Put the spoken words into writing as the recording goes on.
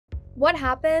What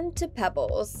happened to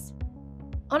Pebbles?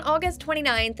 On August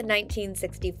 29,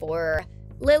 1964,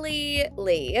 Lilly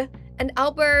Lee and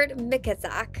Albert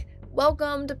McKissack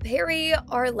welcomed Perri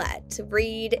Arlette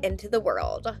Reid into the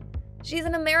world. She's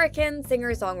an American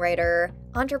singer-songwriter,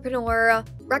 entrepreneur,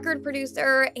 record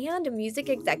producer, and music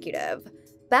executive,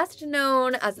 best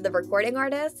known as the recording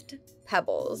artist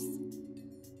Pebbles.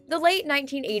 The late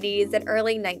 1980s and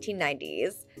early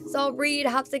 1990s saw Reid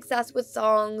have success with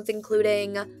songs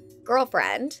including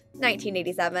Girlfriend,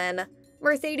 1987,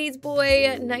 Mercedes Boy,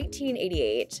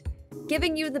 1988,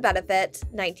 Giving You the Benefit,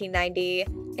 1990,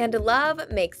 and Love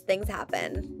Makes Things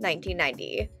Happen,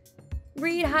 1990.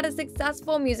 Reid had a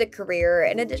successful music career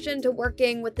in addition to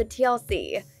working with the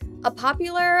TLC, a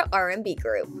popular R&B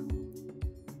group.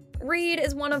 Reid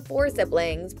is one of 4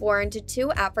 siblings born to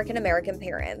 2 African-American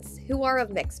parents who are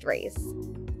of mixed race.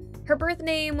 Her birth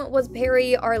name was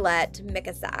Perri Arlette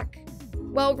McKissack.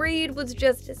 While Reid was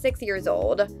just 6 years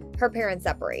old, her parents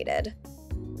separated.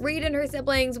 Reid and her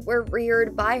siblings were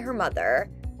reared by her mother,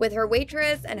 with her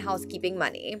waitress and housekeeping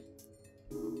money.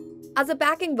 As a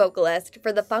backing vocalist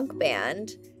for the funk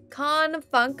band Con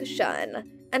Funk Shun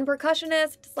and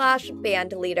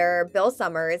percussionist/band leader Bill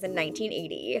Summers in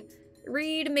 1980,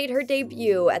 Reid made her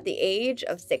debut at the age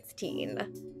of 16.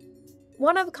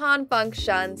 One of Con Funk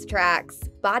Shun's tracks,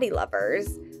 Body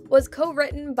Lovers, was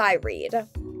co-written by Reid.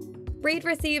 Reid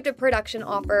received a production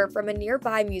offer from a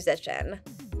nearby musician,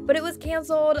 but it was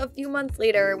canceled a few months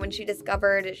later when she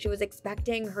discovered she was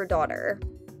expecting her daughter.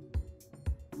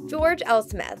 George L.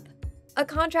 Smith, a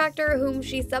contractor whom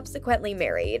she subsequently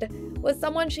married, was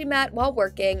someone she met while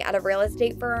working at a real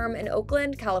estate firm in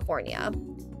Oakland, California.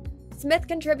 Smith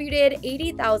contributed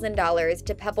 $80,000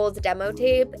 to Pebbles' demo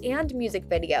tape and music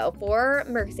video for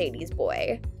Mercedes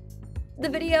Boy. The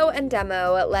video and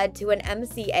demo led to an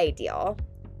MCA deal.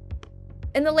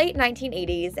 In the late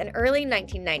 1980s and early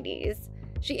 1990s,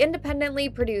 she independently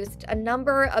produced a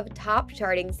number of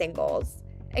top-charting singles,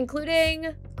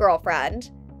 including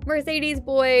Girlfriend, Mercedes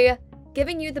Boy,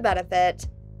 Giving You the Benefit,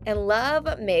 and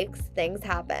Love Makes Things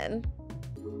Happen.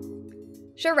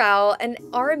 Cherrelle, an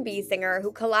R&B singer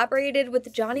who collaborated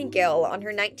with Johnny Gill on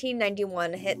her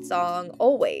 1991 hit song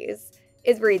Always,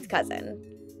 is Reid's cousin.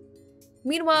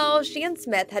 Meanwhile, she and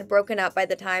Smith had broken up by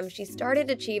the time she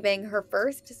started achieving her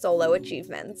first solo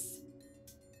achievements.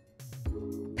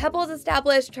 Pebbles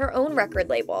established her own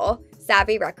record label,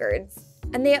 Savvy Records,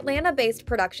 and the Atlanta-based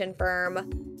production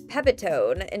firm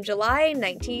Pebbles in July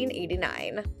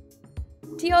 1989.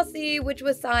 TLC, which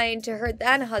was signed to her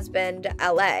then-husband,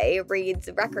 L.A.,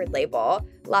 Reid's record label,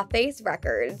 LaFace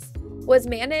Records, was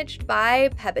managed by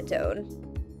Pebbles.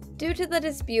 Due to the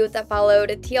dispute that followed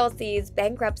TLC's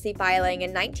bankruptcy filing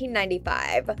in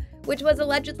 1995, which was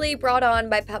allegedly brought on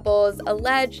by Pebbles'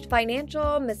 alleged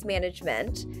financial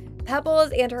mismanagement,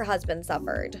 Pebbles and her husband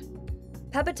suffered.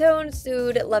 Pebbles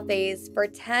sued LaFace for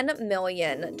 $10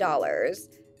 million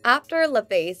after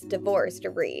LaFace divorced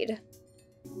Reid.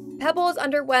 Pebbles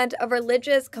underwent a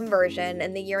religious conversion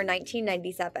in the year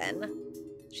 1997.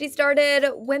 She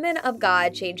started Women of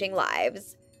God Changing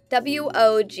Lives,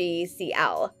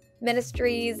 WOGCL,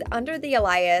 Ministries under the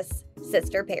alias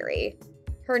Sister Perri,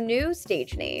 her new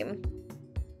stage name.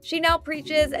 She now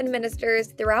preaches and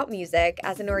ministers throughout music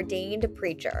as an ordained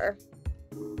preacher.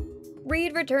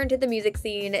 Reid returned to the music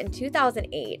scene in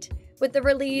 2008 with the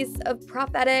release of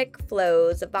Prophetic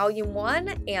Flows Volume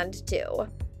 1 and 2,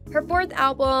 her 4th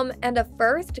album and a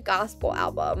first gospel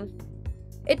album.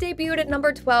 It debuted at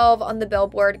number 12 on the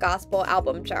Billboard Gospel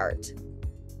Album chart.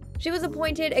 She was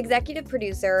appointed executive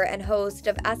producer and host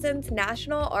of Essence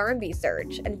National R&B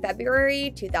Search in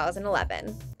February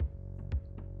 2011.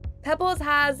 Pebbles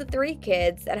has 3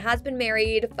 kids and has been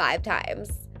married 5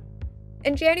 times.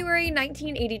 In January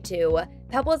 1982,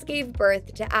 Pebbles gave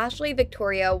birth to Ashley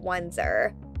Victoria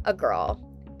Windsor, a girl.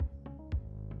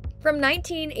 From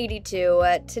 1982 to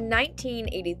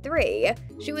 1983,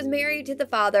 she was married to the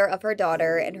father of her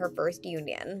daughter in her first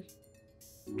union.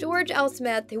 George L.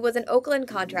 Smith, who was an Oakland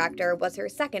contractor, was her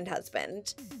second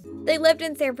husband. They lived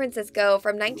in San Francisco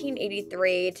from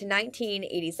 1983 to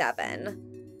 1987.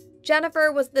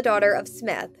 Jennifer was the daughter of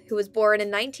Smith, who was born in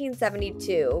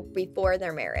 1972 before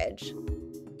their marriage.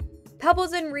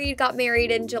 Pebbles and Reid got married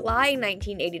in July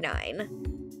 1989.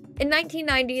 In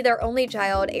 1990, their only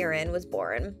child, Aaron, was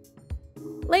born.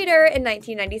 Later, in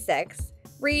 1996,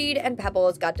 Reid and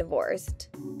Pebbles got divorced.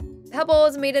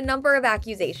 Pebbles made a number of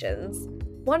accusations,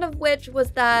 one of which was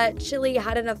that Chili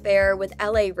had an affair with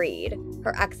L.A. Reid,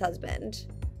 her ex-husband.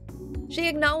 She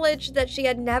acknowledged that she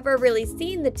had never really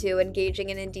seen the two engaging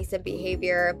in indecent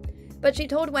behavior, but she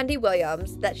told Wendy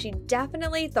Williams that she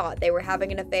definitely thought they were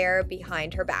having an affair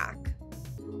behind her back.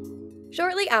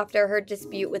 Shortly after her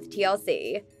dispute with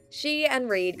TLC, she and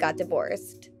Reid got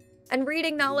divorced, and Reid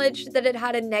acknowledged that it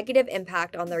had a negative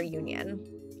impact on their union.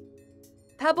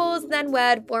 Pebbles then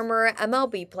wed former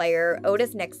MLB player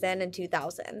Otis Nixon in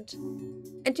 2000.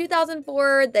 In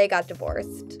 2004, they got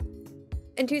divorced.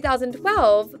 In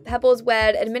 2012, Pebbles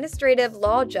wed administrative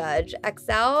law judge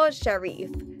Excel Sharif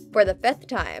for the 5th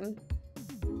time.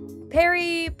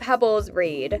 Perri "Pebbles"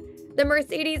 Reid, the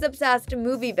Mercedes-obsessed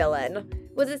movie villain,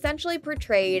 was essentially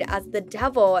portrayed as the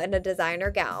devil in a designer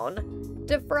gown,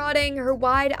 defrauding her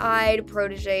wide-eyed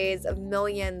protégés of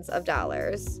millions of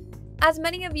dollars. As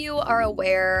many of you are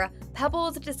aware,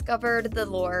 Pebbles discovered the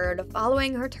Lord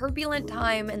following her turbulent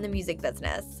time in the music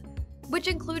business, which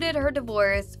included her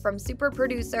divorce from super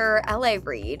producer L.A.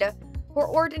 Reid, her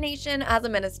ordination as a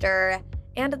minister,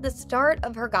 and the start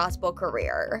of her gospel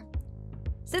career.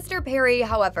 Sister Perri,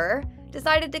 however,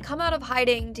 decided to come out of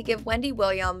hiding to give Wendy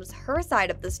Williams her side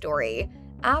of the story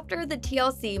after the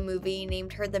TLC movie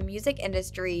named her the music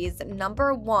industry's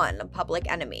 #1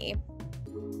 public enemy.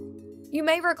 You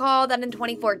may recall that in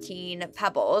 2014,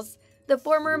 Pebbles, the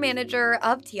former manager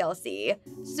of TLC,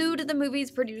 sued the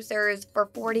movie's producers for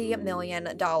 $40 million,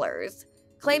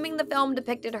 claiming the film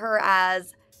depicted her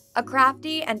as a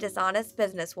crafty and dishonest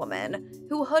businesswoman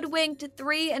who hoodwinked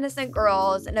 3 innocent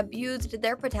girls and abused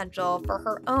their potential for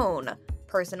her own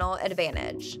personal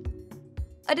advantage.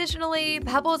 Additionally,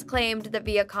 Pebbles claimed that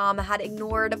Viacom had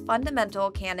ignored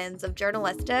fundamental canons of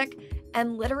journalistic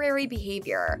and literary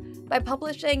behavior by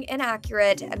publishing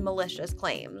inaccurate and malicious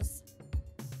claims.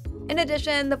 In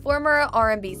addition, the former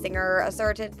R&B singer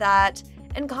asserted that,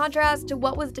 in contrast to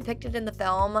what was depicted in the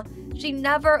film, she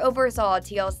never oversaw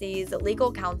TLC's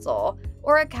legal counsel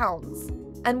or accounts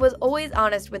and was always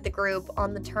honest with the group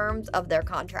on the terms of their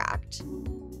contract.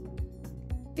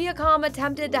 Viacom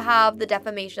attempted to have the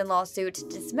defamation lawsuit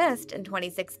dismissed in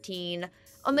 2016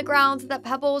 on the grounds that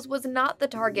Pebbles was not the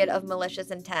target of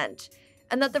malicious intent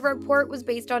and that the report was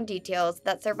based on details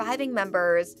that surviving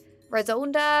members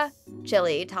Razonda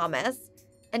Chili Thomas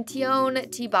and Tion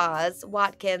T-Boz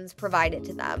Watkins provided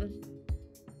to them.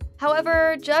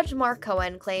 However, Judge Mark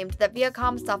Cohen claimed that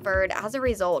Viacom suffered as a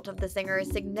result of the singer's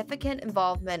significant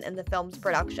involvement in the film's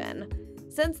production,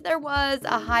 since there was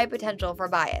a high potential for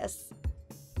bias.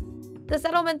 The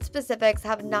settlement specifics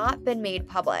have not been made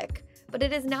public, but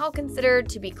it is now considered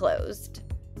to be closed.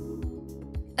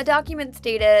 A document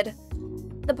stated,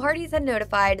 "The parties had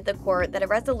notified the court that a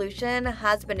resolution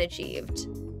has been achieved.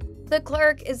 The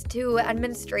clerk is to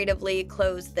administratively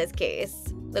close this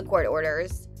case," the court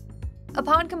orders.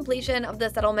 "Upon completion of the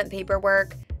settlement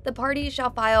paperwork, the parties shall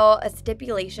file a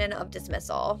stipulation of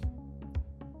dismissal."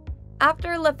 After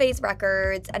LaFace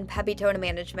Records and Pepitone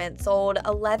Management sold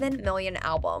 11 million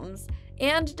albums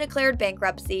and declared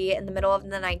bankruptcy in the middle of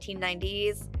the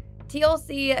 1990s,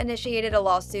 TLC initiated a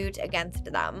lawsuit against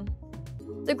them.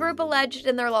 The group alleged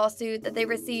in their lawsuit that they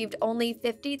received only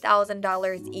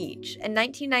 $50,000 each in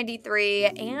 1993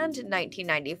 and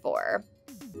 1994.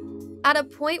 At a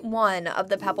point one of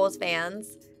the Pebbles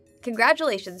fans,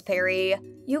 "Congratulations, Perri,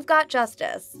 you've got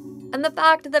justice." And the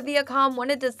fact that Viacom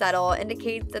wanted to settle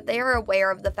indicates that they are aware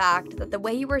of the fact that the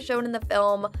way you were shown in the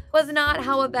film was not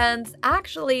how events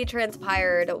actually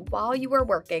transpired while you were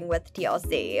working with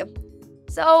TLC.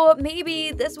 So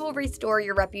maybe this will restore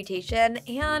your reputation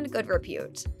and good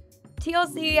repute.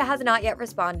 TLC has not yet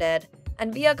responded,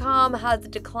 and Viacom has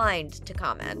declined to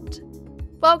comment.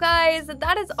 Well guys,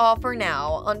 that is all for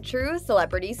now on True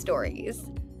Celebrity Stories.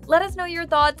 Let us know your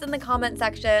thoughts in the comment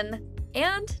section,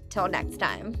 and till next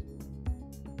time.